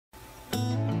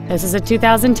This is a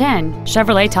 2010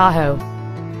 Chevrolet Tahoe.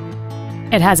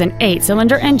 It has an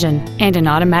 8-cylinder engine and an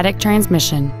automatic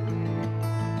transmission.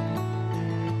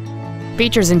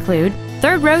 Features include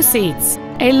third-row seats,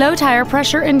 a low tire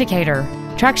pressure indicator,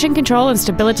 traction control and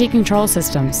stability control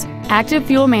systems, active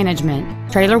fuel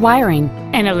management, trailer wiring,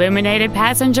 an illuminated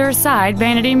passenger side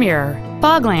vanity mirror,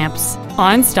 fog lamps,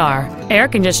 OnStar, air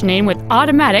conditioning with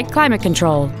automatic climate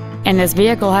control, and this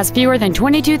vehicle has fewer than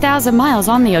 22,000 miles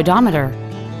on the odometer.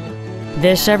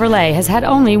 This Chevrolet has had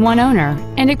only one owner,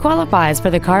 and it qualifies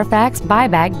for the Carfax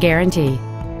buyback guarantee.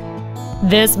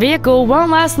 This vehicle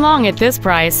won't last long at this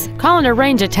price. Call and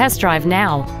arrange a test drive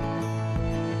now.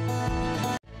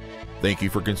 Thank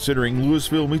you for considering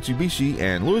Lewisville Mitsubishi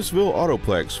and Lewisville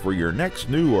Autoplex for your next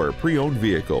new or pre-owned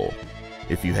vehicle.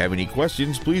 If you have any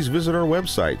questions, please visit our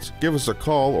websites, give us a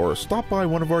call, or stop by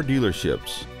one of our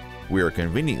dealerships. We are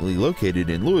conveniently located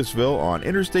in Lewisville on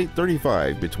Interstate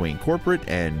 35 between Corporate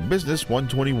and Business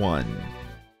 121.